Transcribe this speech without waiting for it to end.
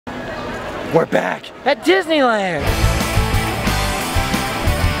We're back at Disneyland.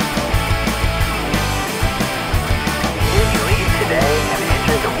 Leave today and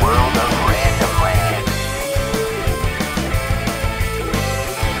enter the world of Randomland.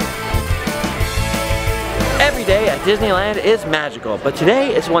 Every day at Disneyland is magical, but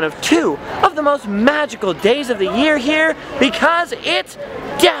today is one of 2 of the most magical days of the year here because it's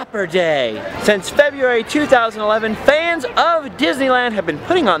Dapper Day. Since February 2011, fans of Disneyland have been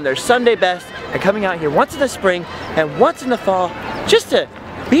putting on their Sunday best and coming out here once in the spring and once in the fall just to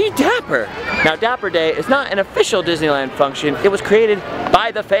be dapper. Now, Dapper Day is not an official Disneyland function. It was created by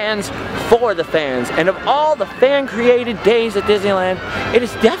the fans for the fans. And of all the fan-created days at Disneyland, it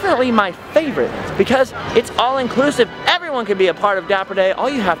is definitely my favorite because it's all-inclusive. Everyone can be a part of Dapper Day. All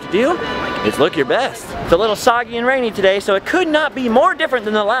you have to do is look your best. It's a little soggy and rainy today, so it could not be more different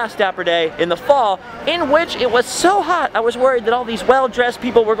than the last Dapper Day in the fall, in which it was so hot I was worried that all these well-dressed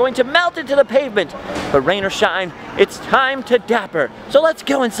people were going to melt into the pavement. But rain or shine, it's time to dapper. So let's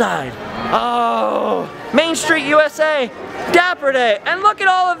go inside. Oh, Main Street, USA, Dapper Day. And look at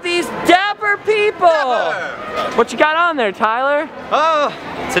all of these dapper people. Dapper. What you got on there, Tyler? Oh,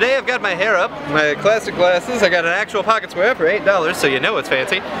 today I've got my hair up, my classic glasses, I got an actual pocket square for $8, so you know it's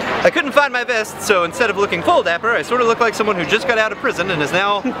fancy. I couldn't find my vest, so instead of looking full dapper, I sort of look like someone who just got out of prison and is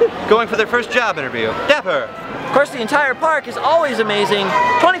now going for their first job interview. Dapper! Of course, the entire park is always amazing,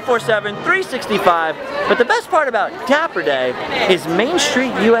 24/7, 365, but the best part about Dapper Day is Main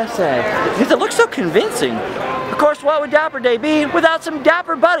Street, USA, because it looks so convincing. Of course, what would Dapper Day be without some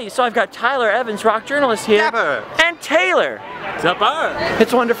dapper buddies? So I've got Tyler Evans, rock journalist here, Dapper. And Taylor. Dapper.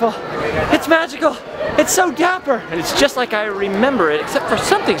 It's wonderful, it's magical, it's so dapper, and it's just like I remember it, except for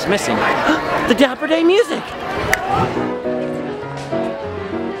something's missing. The Dapper Day music.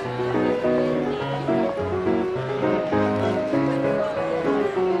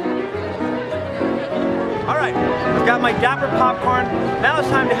 I've got my dapper popcorn. Now it's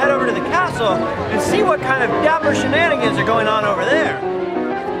time to head over to the castle and see what kind of dapper shenanigans are going on over there.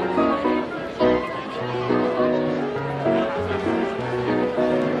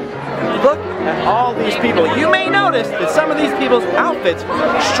 Look at all these people. You may notice that some of these people's outfits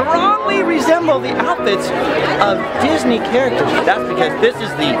strongly resemble the outfits of Disney characters. That's because this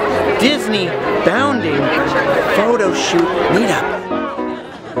is the Disney Bounding photo shoot meetup.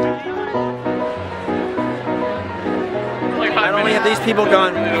 Not only have these people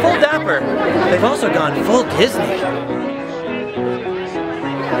gone full dapper, they've also gone full Disney.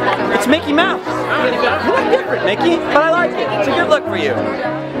 It's Mickey Mouse. You look different, Mickey, but I like it. It's a good look for you.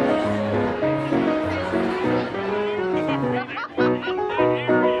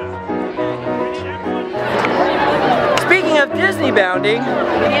 Speaking of Disney bounding,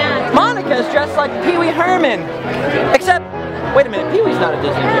 Monica's dressed like Pee-wee Herman, except wait a minute, Pee-wee's not a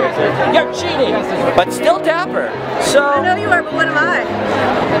Disney character. You're cheating! But still dapper. So I know you are, but what am I?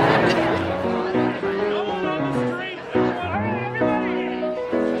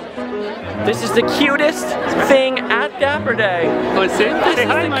 This is the cutest thing at Dapper Day. Let's see. This is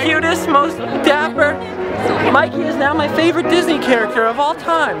the cutest, most dapper. Mikey is now my favorite Disney character of all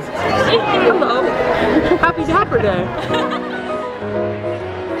time. Hello. Happy Dapper Day.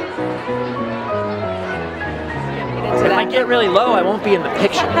 If I get really low, I won't be in the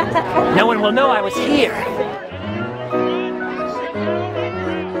picture. No one will know I was here.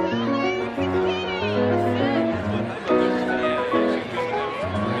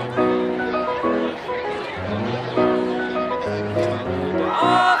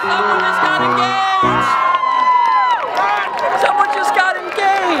 Oh, someone just got engaged! Someone just got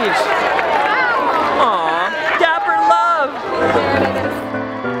engaged! Aw, dapper love!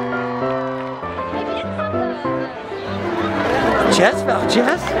 Jess fell,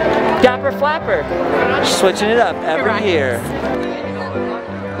 Jess? Dapper Flapper. Switching it up every year.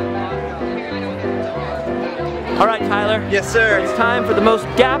 Alright, Tyler. Yes, sir. It's time for the most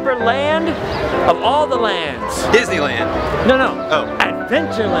dapper land of all the lands. Disneyland. No. Oh.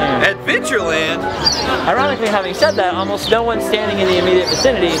 Adventureland. Adventureland? Ironically, having said that, almost no one standing in the immediate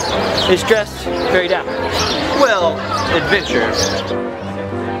vicinity is dressed very dapper. Well, adventure.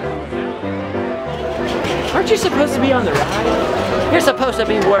 Aren't you supposed to be on the ride? You're supposed to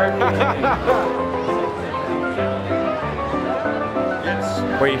be working.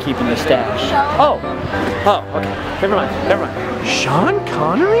 Where are you keeping the stash? Oh, okay. Never mind. Sean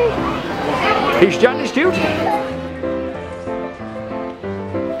Connery? He's done his duty.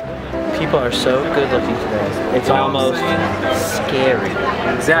 People are so good looking today. It's almost scary.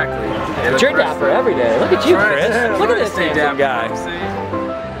 Exactly. But you're dapper every day. Look at you, Chris. Look at this handsome guy.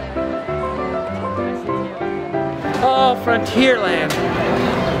 Oh, Frontierland.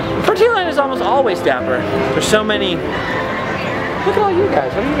 Frontierland is almost always dapper. There's so many. Look at all you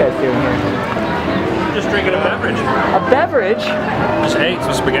guys. What are you guys doing here? Just drinking a beverage. A beverage? Just ate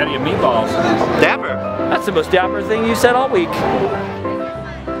some spaghetti and meatballs. Dapper. That's the most dapper thing you said all week.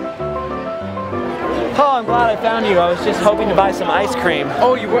 Oh, I'm glad I found you. I was just hoping to buy some ice cream.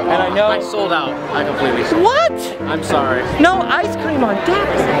 Oh, you were? And I know. I sold out. I completely sold out. What? I'm sorry. No ice cream on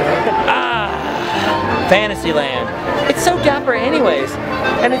Dapper. Fantasyland. It's so dapper anyways.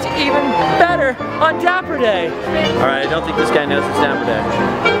 And it's even better on Dapper Day. Alright, I don't think this guy knows it's Dapper Day.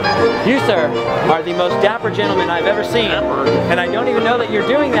 You, sir, are the most dapper gentleman I've ever seen. And I don't even know that you're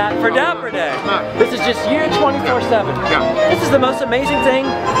doing that for Dapper Day. This is just you 24/7. This is the most amazing thing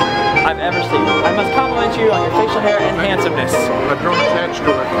I've ever seen. I must compliment you on your facial hair and handsomeness. I don't attach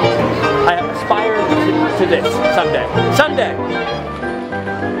to it. I aspire to this someday. Someday!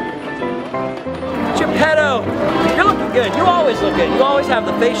 Geppetto! You're looking good. You always look good. You always have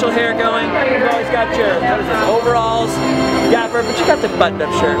the facial hair going. You've always got your, what is this, overalls, dapper, but you got the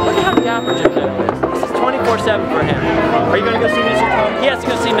button-up shirt. Look at how dapper Geppetto is. This is 24/7 for him. Are you going to go see Mr. Toad? He has to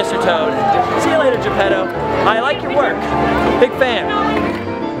go see Mr. Toad. See you later, Geppetto. I like your work. Big fan.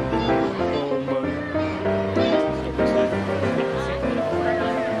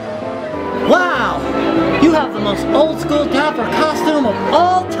 Wow! You have the most old school dapper costume of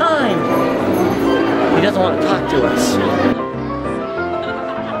all time! He doesn't want to talk to us.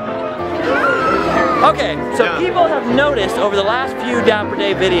 Okay, so people have noticed over the last few Dapper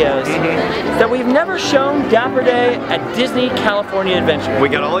Day videos that we've never shown Dapper Day at Disney California Adventure. We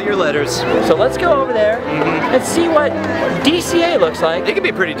got all your letters. So let's go over there and see what DCA looks like. It can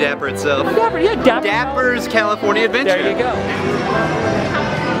be pretty dapper itself. Dapper, yeah, Dapper. Dapper's California Adventure. There you go.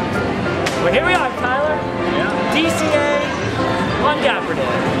 Well, here we are, Tyler. DCA on Dapper Day.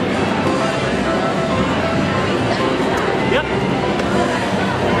 Yep.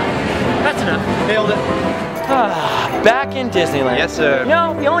 That's enough. Nailed it. Back in Disneyland. Yes, sir. You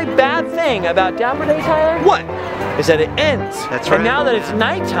know, the only bad thing about Dapper Day, Tyler? What? Is that it ends. That's right. And now that it's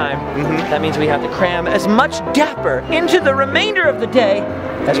nighttime, that means we have to cram as much dapper into the remainder of the day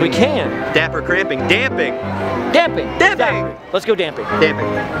as we can. Dapper cramping. Damping. Damping. Damping. Exactly. Let's go damping. Damping.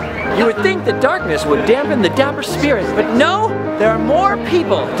 You would think that darkness would dampen the dapper spirit, but no, there are more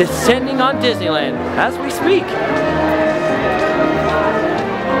people descending on Disneyland as we speak.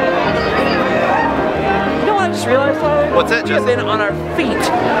 You know what I just realized, Tyler? What's that, We have Justin? been on our feet,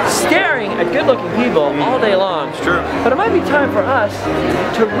 staring at good-looking people all day long. It's true. But it might be time for us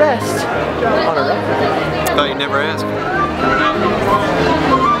to rest on a record. Thought you'd never ask.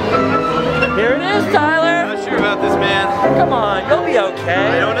 Here it is, Tyler. Not sure about this, man. Come on, you'll be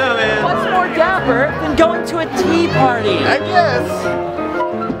okay. I don't know, man. What's more dapper than going to a tea party? I guess.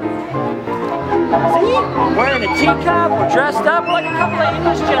 See? Wearing a teacup, we're dressed up, we're like a couple of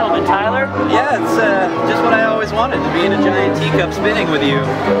English gentlemen, Tyler. Yeah, it's just what I always wanted, to be in a giant teacup spinning with you.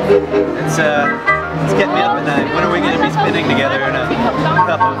 It's getting me up at night. When are we going to be spinning together in a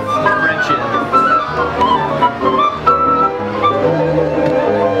cup of friendship?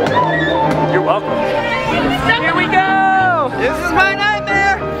 You're welcome. Here we go! This is my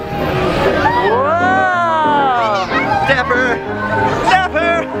nightmare! Whoa! Dapper!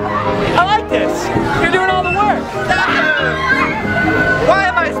 Dapper! I like this. You're doing all the work. Dapper! Why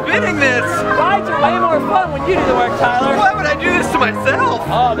am I spinning this? Rides are way more fun when you do the work, Tyler. Why would I do this to myself?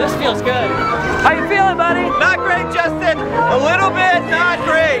 Oh, this feels good. How you feeling, buddy? Not great, Justin. A little bit, not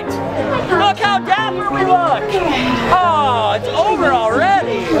great. Look how dapper we look. Oh, it's over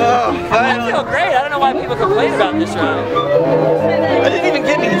already. Oh, I finally. feel great. I don't know why people complain about this ride. I didn't even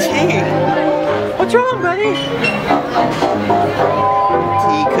get any tea. What's wrong, buddy?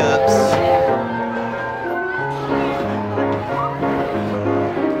 Teacups.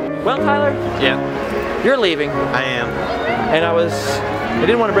 Well, Tyler, Yeah, you're leaving. I am. And I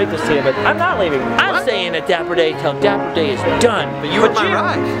didn't want to break this to you, but I'm not leaving. I'm staying at Dapper Day till Dapper Day is done. But you were my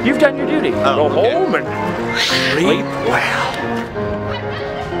ride. You've done your duty. Oh, Go okay. home and sleep well.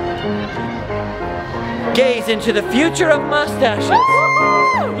 Gaze into the future of mustaches.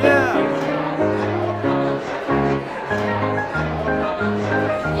 Yeah.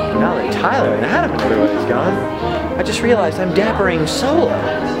 Now that Tyler and Adam and everybody's gone, I just realized I'm dappering Solo.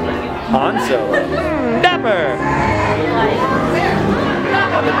 Han Solo. Dapper!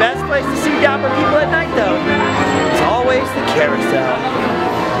 The best place to see dapper people at night, though, is always the carousel.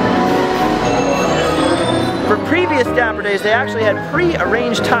 For previous Dapper Days, they actually had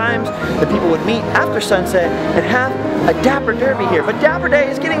pre-arranged times that people would meet after sunset and have a Dapper Derby here. But Dapper Day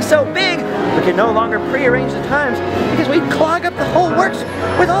is getting so big, we can no longer pre-arrange the times because we'd clog up the whole works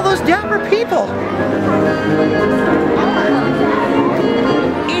with all those dapper people.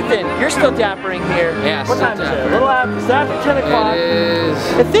 Ethan, you're still dappering here. Yeah, what still time is it? dappering. A little after 10 o'clock. It is.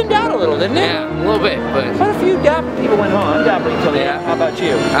 It thinned out a little, didn't it? Yeah, a little bit, but. Quite a few dapper people went home. I'm dappering until the Yeah. end. How about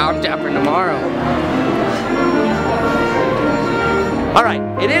you? I'm dappering tomorrow. Alright,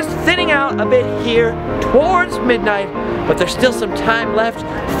 it is thinning out a bit here towards midnight, but there's still some time left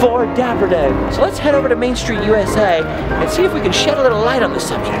for Dapper Day. So let's head over to Main Street, USA, and see if we can shed a little light on the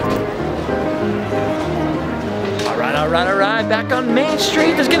subject. Alright, back on Main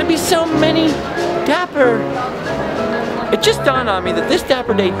Street, there's gonna be so many Dapper. It just dawned on me that this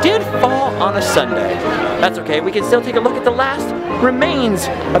Dapper Day did fall on a Sunday. That's okay, we can still take a look at the last remains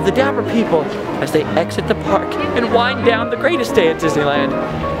of the Dapper people as they exit the park and wind down the greatest day at Disneyland,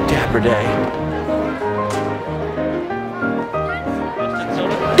 Dapper Day.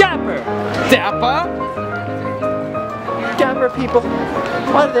 Dapper! Dapper? Dapper people,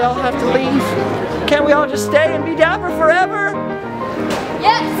 why do they all have to leave? Can't we all just stay and be Dapper forever?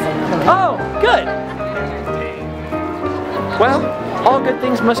 Yes! Oh, good. Well, all good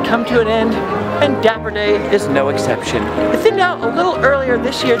things must come to an end, and Dapper Day is no exception. It thinned out a little earlier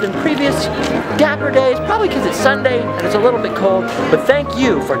this year than previous Dapper Days, probably because it's Sunday and it's a little bit cold, but thank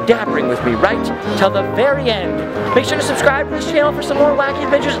you for dappering with me right till the very end. Make sure to subscribe to this channel for some more wacky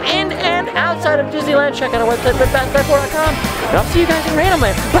adventures in and outside of Disneyland. Check out our website, fastback4.com, and I'll see you guys in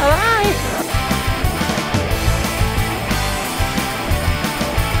Randomland. Bye-bye!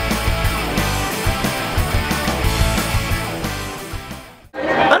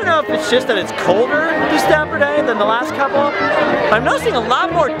 I don't know if it's just that it's colder this Dapper Day than the last couple. I'm noticing a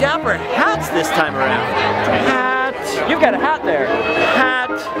lot more Dapper hats this time around. Hat. You've got a hat there. Hat.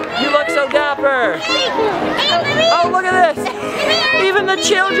 You look so Dapper. Oh, look at this. Even the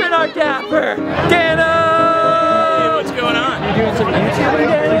children are Dapper. Dano! Hey, what's going on? You doing some YouTubing,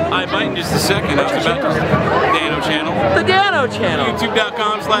 Dano? I might in just a second. I was about to Dano channel. The Dano channel.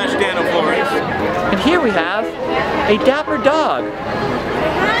 YouTube.com/DanoFlores. And here we have a Dapper dog.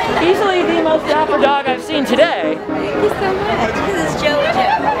 Easily the most Dapper dog I've seen today. Thank you so much. This is JoJo.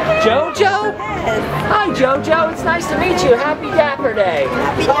 JoJo? Yes. Hi JoJo, it's nice to meet you. Happy Dapper Day.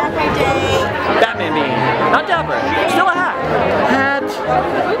 Happy Dapper Day. Batman bean. Not Dapper. Still a hat. Hat.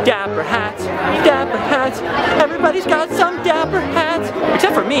 Dapper hats. Dapper hats. Everybody's got some Dapper hats.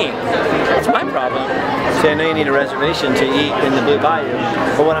 Except for me. That's my problem. See, I know you need a reservation to eat in the Blue Bayou.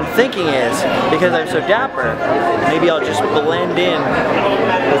 But what I'm thinking is, because I'm so Dapper, maybe I'll just blend in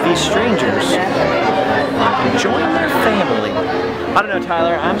with these strangers and join their family. I don't know,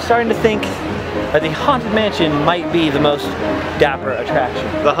 Tyler. I'm starting to think that the Haunted Mansion might be the most Dapper attraction.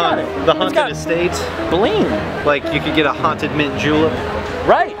 The haunted got estate. Bling. Like you could get a haunted mint julep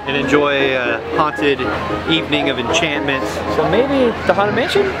Right. and enjoy a haunted evening of enchantment. So maybe the Haunted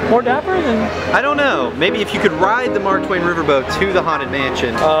Mansion more Dapper than... I don't know. Maybe if you could ride the Mark Twain riverboat to the haunted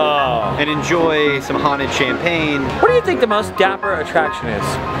mansion Oh. and enjoy some haunted champagne What do you think the most Dapper attraction is?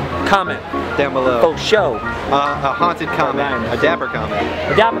 Comment. down below. Oh, show. A haunted comment. A dapper comment.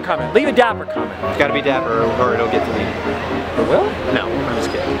 A Dapper comment. Leave a Dapper comment. It's gotta be dapper or it'll get deleted. It will? No, I'm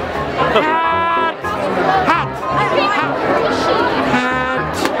just kidding. Hat! Hat!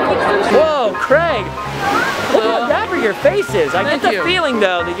 Hat! Whoa, Craig! Look how Dapper your face is. I get Thank the you. feeling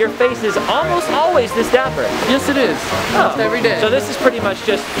though that your face is almost always this Dapper. Yes, it is. Oh. It's every day. So this is pretty much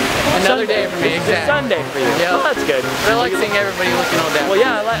just Another day for me, This is just exactly. Sunday for you. Yeah. Well, that's good. I like seeing everybody looking all dapper. Well,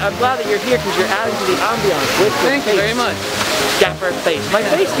 yeah, I'm glad that you're here because you're adding to the ambiance with your Thank you face. very much. Dapper face. My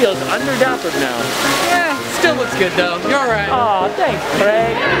face feels under-dappered now. Yeah, still looks good though. You're alright. Aw, thanks,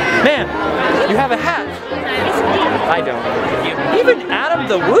 Craig. Man, you have a hat. I don't. Even Adam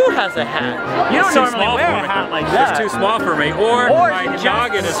the Woo has a hat. You don't Too normally small wear for a me. hat like that. It's too small for me, or Or my just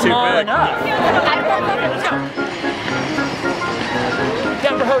noggin is too small big. enough. Let's go.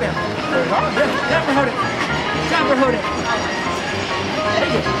 Dapper Hoden. Dapper Hoden. Dapper Hoden.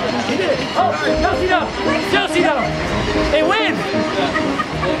 He did it. Oh, Josie-Do. Josie-Do. They win.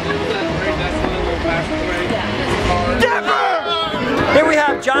 Dapper! Here we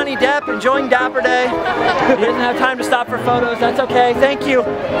have Johnny Depp enjoying Dapper Day. He doesn't have time to stop for photos. That's okay. Thank you.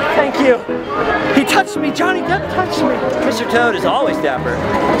 Thank you. He touched me. Johnny Depp touched me. Mr. Toad is always Dapper.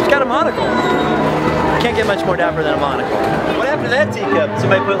 He's got a monocle. Can't get much more Dapper than a monocle. What happened to that teacup?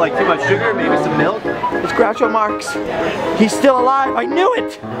 Somebody put like too much sugar, maybe some milk? It's Groucho Marx. He's still alive. I knew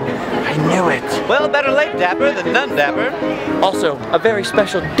it. I knew it. Well, better late dapper than none dapper. Also, a very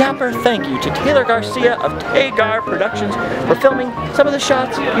special Dapper thank you to Taylor Garcia of TayGar Productions for filming some of the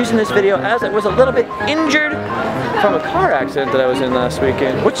shots using this video, as it was a little bit injured from a car accident that I was in last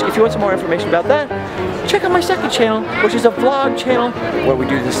weekend. Which, if you want some more information about that, check out my second channel, which is a vlog channel where we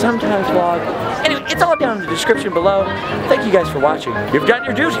do the sometimes vlog. Anyway, It's all down in the description below. Thank you guys for watching. You've done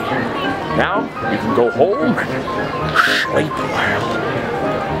your duty. Now you can go home and sleep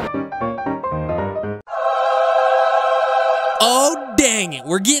well. Oh, dang it,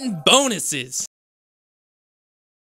 we're getting bonuses.